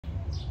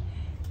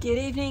Good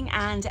evening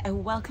and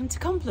welcome to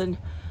Compline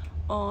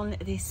on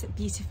this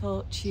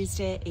beautiful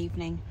Tuesday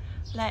evening.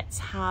 Let's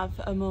have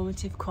a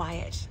moment of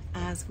quiet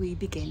as we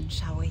begin,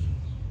 shall we?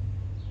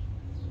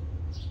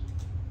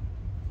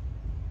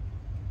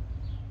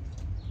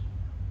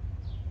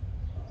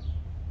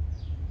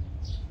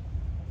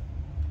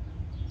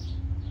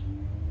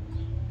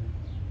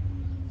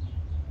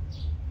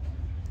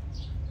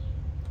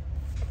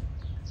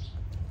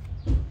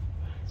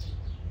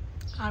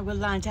 I will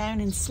lie down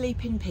and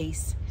sleep in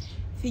peace.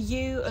 For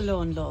you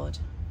alone, Lord,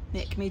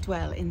 make me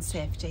dwell in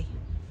safety.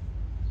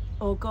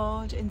 O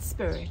God and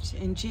Spirit,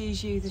 and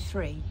Jesus the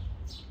three,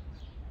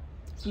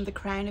 from the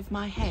crown of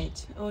my head,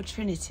 O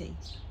Trinity,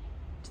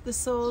 to the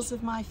soles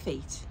of my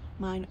feet,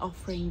 mine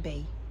offering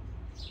be.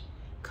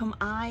 Come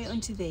I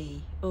unto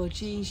thee, O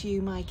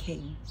Jesus my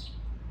King.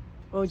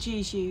 O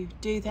Jesus,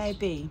 do thou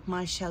be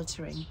my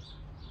sheltering.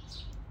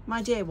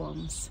 My dear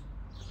ones,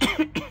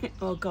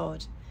 O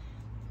God,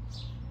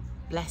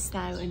 bless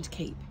thou and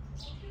keep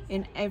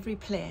in every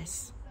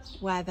place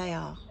where they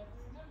are.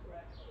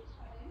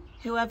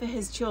 Whoever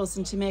has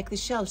chosen to make the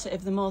shelter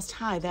of the Most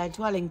High their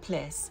dwelling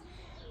place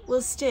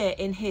will stay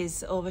in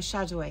his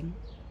overshadowing.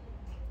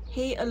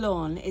 He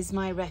alone is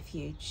my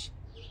refuge,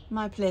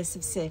 my place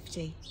of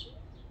safety.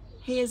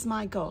 He is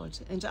my God,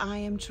 and I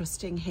am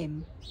trusting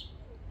him.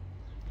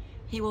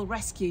 He will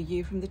rescue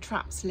you from the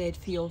traps laid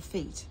for your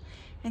feet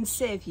and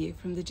save you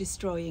from the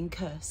destroying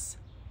curse.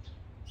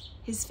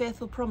 His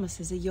faithful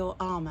promises are your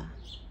armour.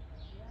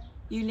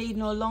 You need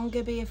no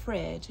longer be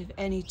afraid of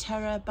any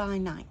terror by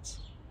night,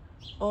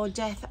 or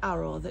death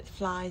arrow that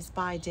flies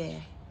by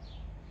day.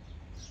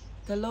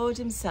 The Lord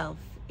himself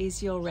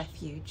is your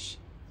refuge.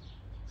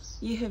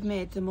 You have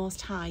made the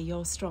Most High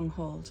your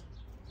stronghold.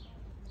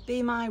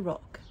 Be my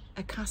rock,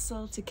 a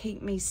castle to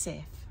keep me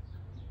safe.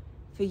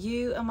 For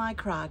you are my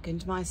crag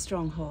and my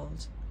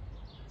stronghold.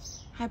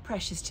 How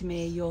precious to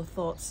me are your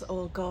thoughts,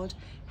 O God,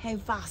 how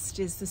vast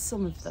is the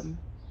sum of them.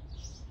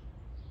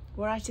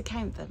 Were I to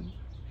count them,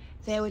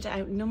 they would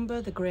outnumber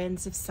the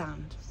grains of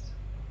sand.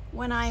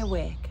 When I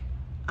awake,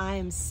 I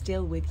am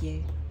still with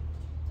you.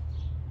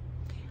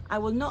 I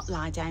will not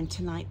lie down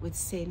tonight with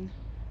sin,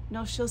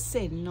 nor shall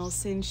sin nor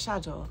sin's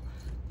shadow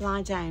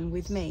lie down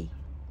with me.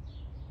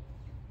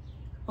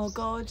 O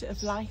God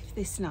of life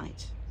this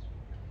night,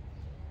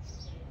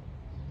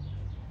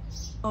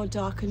 O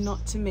darken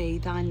not to me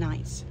thy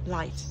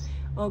light.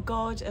 O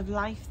God of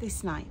life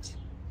this night,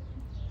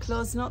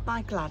 close not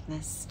thy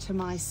gladness to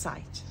my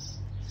sight.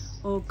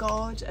 O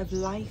God of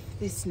life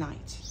this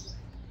night,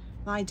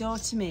 thy door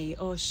to me,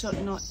 O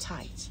shut not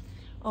tight.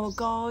 O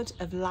God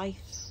of life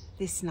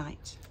this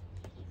night.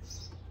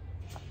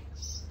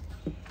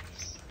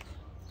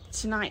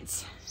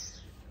 Tonight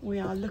we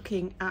are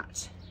looking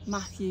at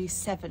Matthew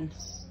 7,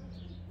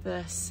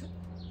 verse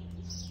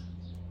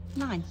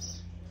 9.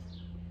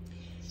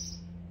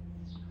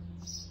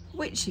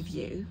 Which of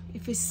you,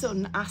 if his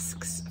son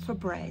asks for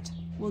bread,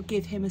 will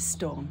give him a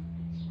stone?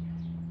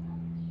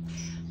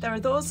 There are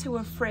those who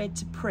are afraid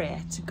to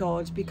pray to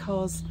God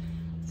because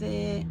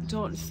they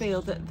don't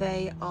feel that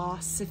they are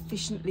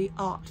sufficiently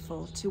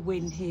artful to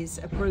win his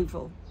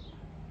approval.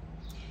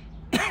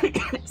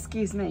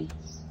 Excuse me.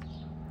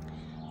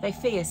 They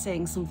fear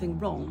saying something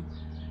wrong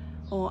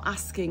or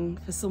asking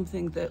for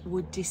something that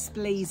would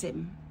displease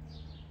him.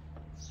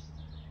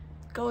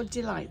 God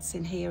delights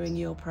in hearing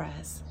your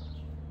prayers.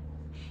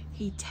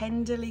 He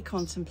tenderly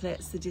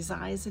contemplates the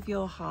desires of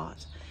your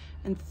heart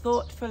and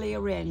thoughtfully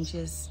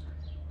arranges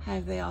how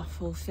they are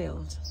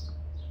fulfilled.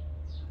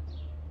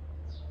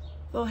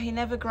 Though he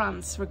never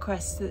grants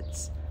requests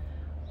that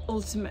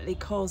ultimately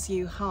cause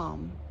you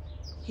harm,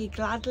 he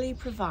gladly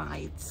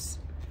provides,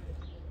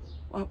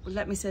 well,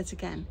 let me say it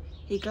again,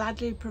 he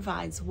gladly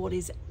provides what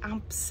is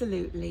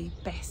absolutely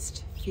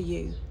best for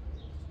you.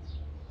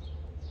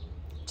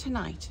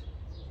 Tonight,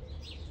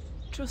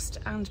 trust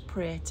and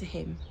pray to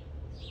him.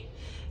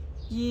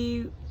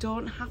 You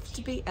don't have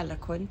to be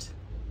eloquent,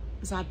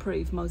 as I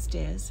prove most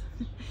days.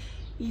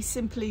 You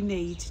simply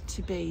need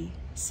to be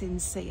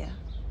sincere.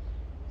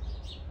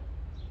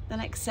 Then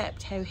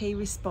accept how he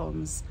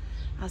responds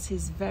at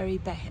his very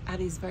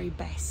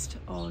best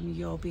on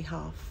your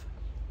behalf.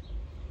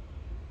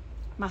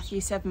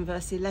 Matthew 7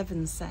 verse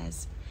 11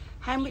 says,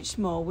 how much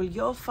more will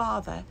your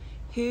Father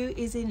who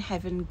is in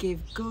heaven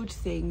give good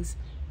things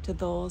to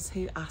those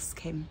who ask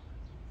him?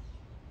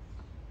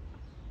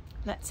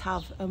 Let's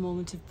have a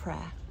moment of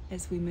prayer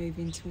as we move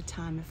into a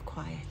time of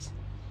quiet.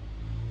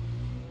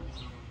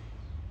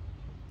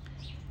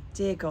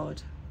 Dear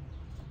God,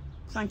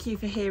 thank you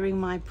for hearing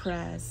my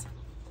prayers.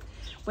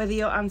 Whether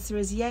your answer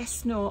is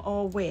yes, no,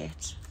 or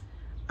wait,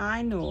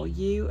 I know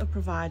you are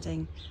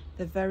providing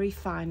the very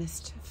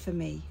finest for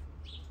me.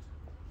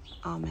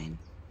 Amen.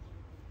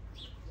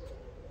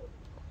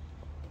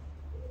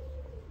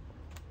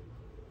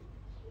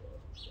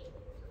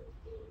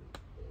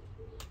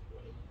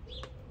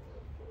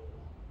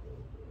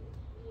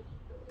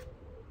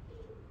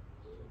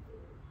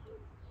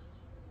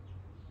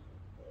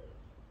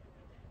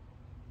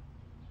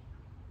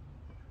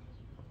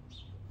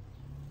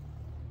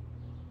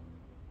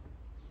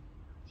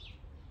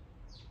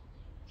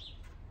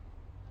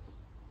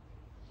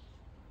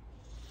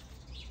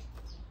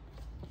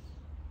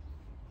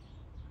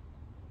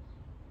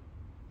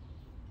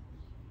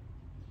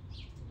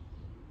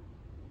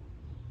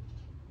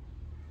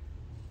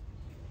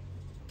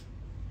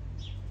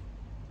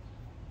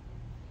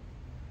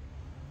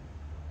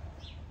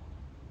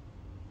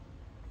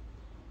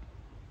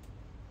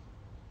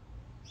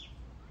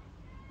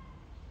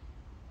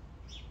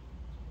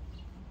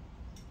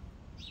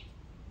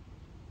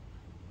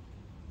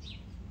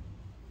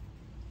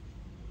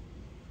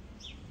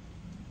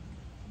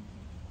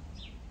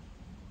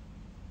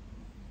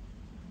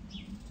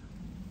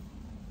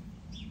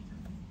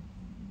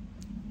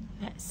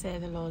 Say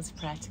the Lord's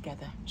Prayer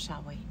together,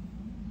 shall we?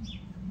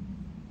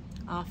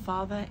 Our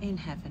Father in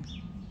heaven,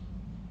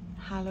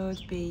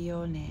 hallowed be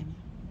your name.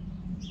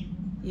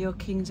 Your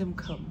kingdom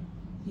come,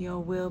 your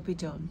will be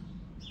done,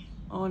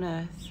 on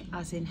earth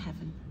as in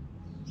heaven.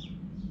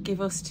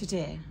 Give us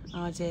today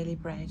our daily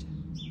bread.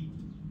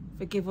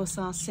 Forgive us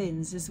our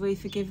sins as we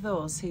forgive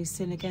those who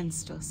sin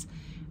against us.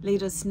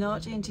 Lead us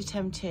not into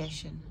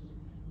temptation,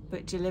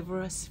 but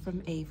deliver us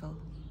from evil.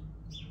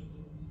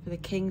 For the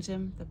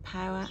kingdom, the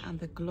power and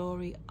the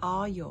glory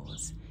are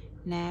yours,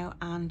 now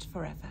and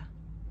forever.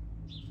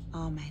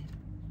 Amen.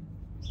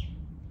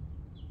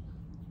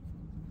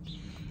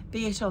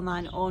 Be it on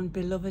thine own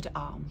beloved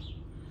arm,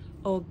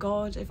 O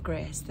God of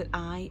grace, that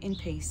I in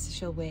peace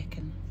shall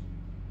waken.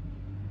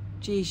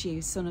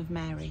 Jesus, Son of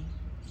Mary,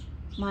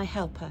 my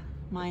helper,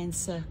 my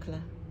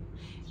encircler.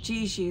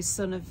 Jesus,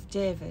 Son of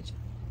David,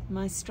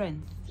 my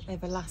strength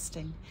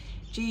everlasting.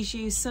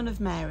 Jesus, Son of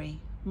Mary,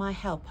 my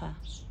helper,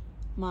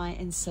 my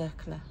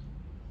encircler.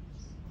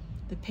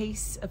 The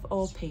peace of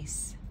all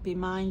peace be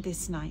mine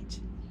this night.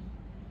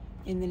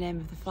 In the name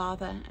of the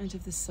Father, and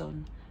of the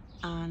Son,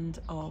 and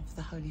of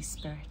the Holy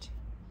Spirit.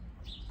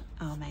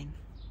 Amen.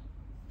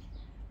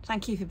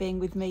 Thank you for being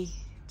with me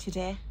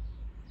today.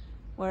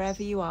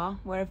 Wherever you are,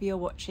 wherever you're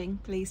watching,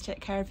 please take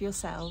care of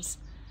yourselves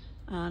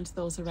and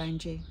those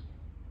around you.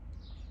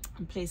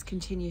 And please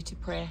continue to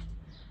pray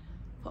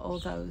for all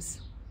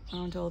those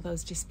and all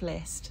those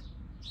displaced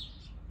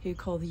who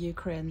call the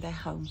Ukraine their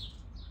home.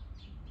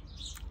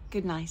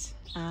 Good night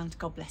and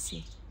God bless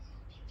you.